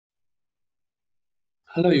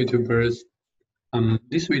Hello, YouTubers.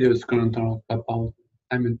 This video is going to talk about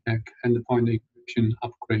Symantec Endpoint Encryption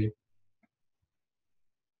upgrade.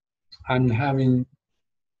 I'm having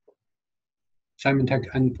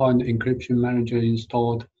Symantec Endpoint Encryption Manager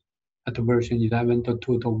installed at the version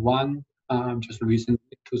 11.2.1 just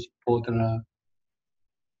recently to support the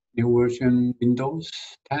new version Windows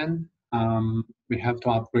 10. We have to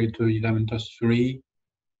upgrade to 11.3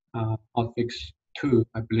 hotfix 2,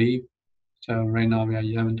 I believe. So right now we are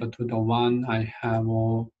 11.2.1. I have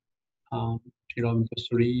all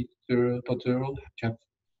 11.3.0.0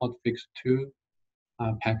 hotfix 2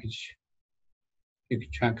 package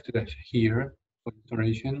extracted here for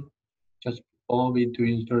installation. Just before we do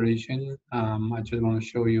installation, I just want to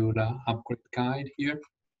show you the upgrade guide here.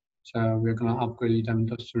 So we're going to upgrade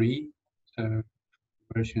 11.3 so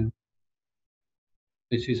version.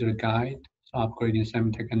 This is the guide. So upgrading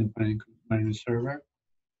Symantec Endpoint Encryption Server.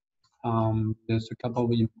 There's a couple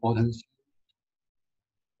of important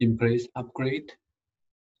in-place upgrade.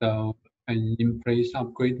 So an in-place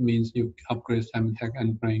upgrade means you upgrade Symantec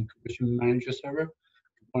Endpoint Encryption Manager Server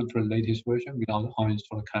to the latest version without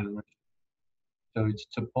uninstall the current version. So it's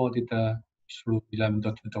supported through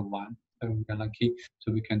 11.2.1. So we're lucky,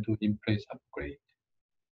 so we can do in-place upgrade.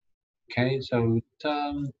 Okay, so it's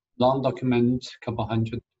long document, couple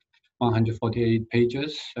 148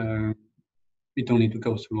 pages. We don't need to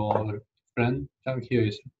go through all the different. So here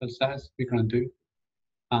is the process we're gonna do.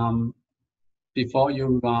 Before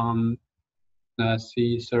you run the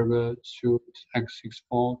C server suite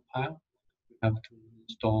x64 file, you have to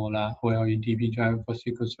install OLED driver for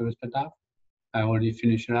SQL Server setup. I already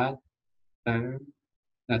finished that. So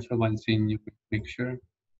that's the one thing you make sure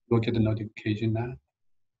you'll get the notification that.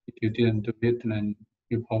 If you didn't do it, then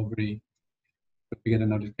you probably will get a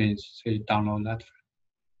notification say download that.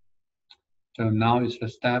 So now it's a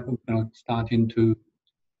step we're going to start into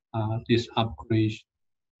this upgrade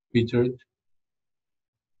wizard.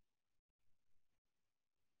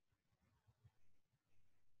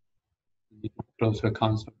 Close the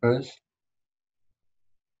console first.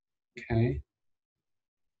 Okay.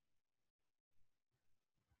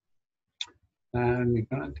 And we're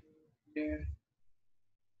gonna do here.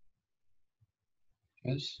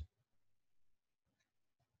 Yes.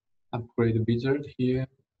 Upgrade the wizard here.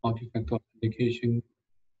 Multi-factor authentication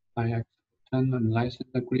by acceptance and license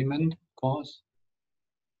agreement, of course.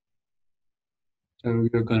 So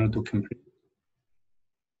we're gonna do complete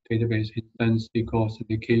database instance, SQL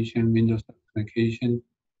authentication, Windows authentication.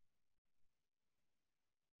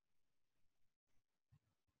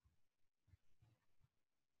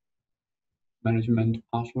 Management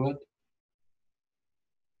password.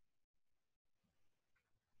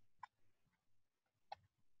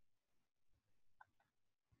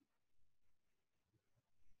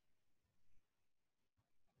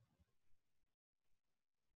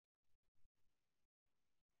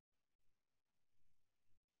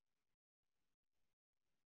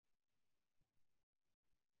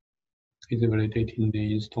 Is validating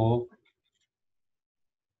the install.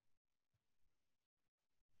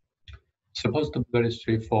 Supposed to be very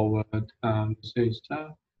straightforward. This is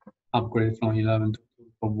upgrade from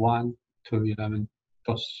 11.1 to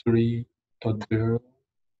 11.3.0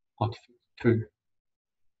 hotfix 2.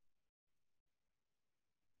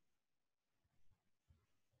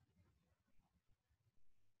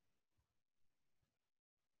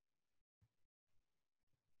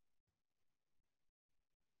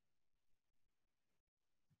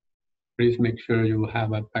 Please make sure you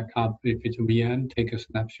have a backup. If it's VM, take a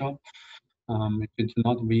snapshot. If it's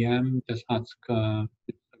not VM, just ask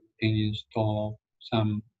if install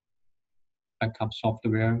some backup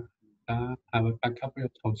software. Have a backup of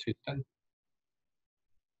your whole system.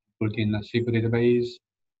 Put in a SQL database.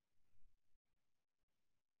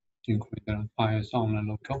 Include the files on the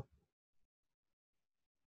local.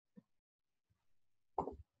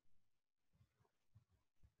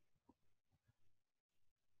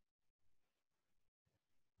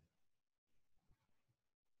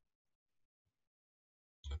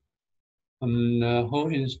 The whole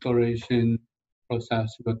installation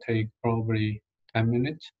process will take probably 10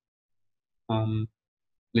 minutes.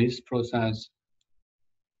 This process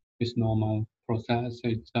is normal process.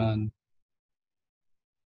 It's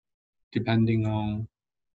depending on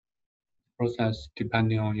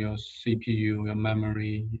your CPU, your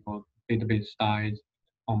memory, your database size,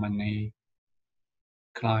 how many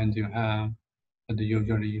clients you have, but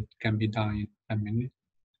usually it can be done in 10 minutes.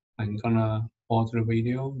 I'm gonna pause the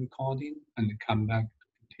video recording and come back to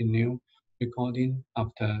continue recording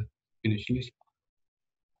after finishing this.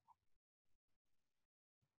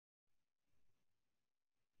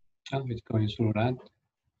 It's going through that.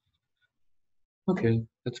 Okay,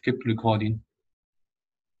 let's keep recording.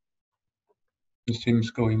 It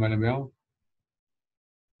seems going very well.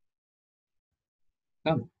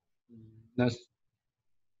 Done. That's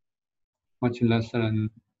much less than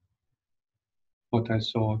what I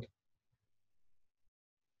thought.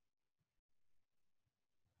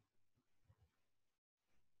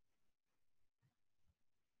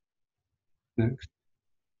 Next,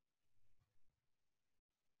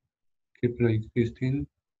 keep the existing.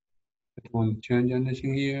 I don't want to change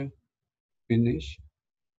anything here. Finish.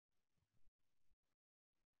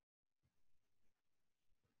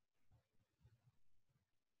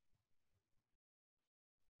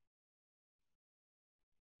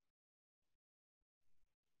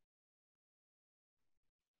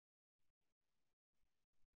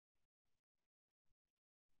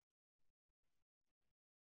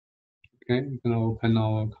 Okay, we can open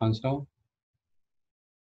our console.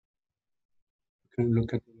 We can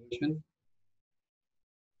look at the version.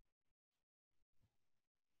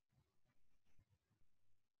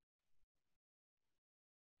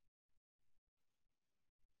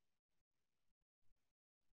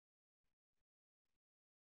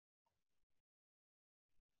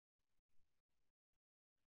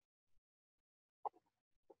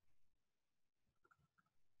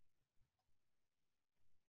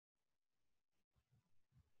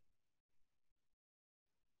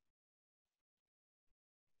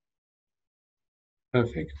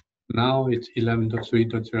 Perfect. Now it's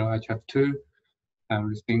 11.3.0 HF2.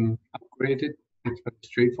 Everything upgraded. It's very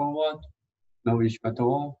straightforward. No issue at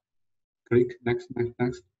all. Click next, next,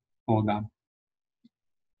 next. All done.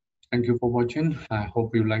 Thank you for watching. I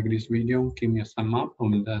hope you like this video. Give me a thumb up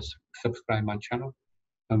and subscribe my channel.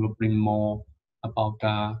 I will bring more about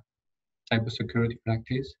cybersecurity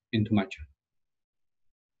practice into my channel.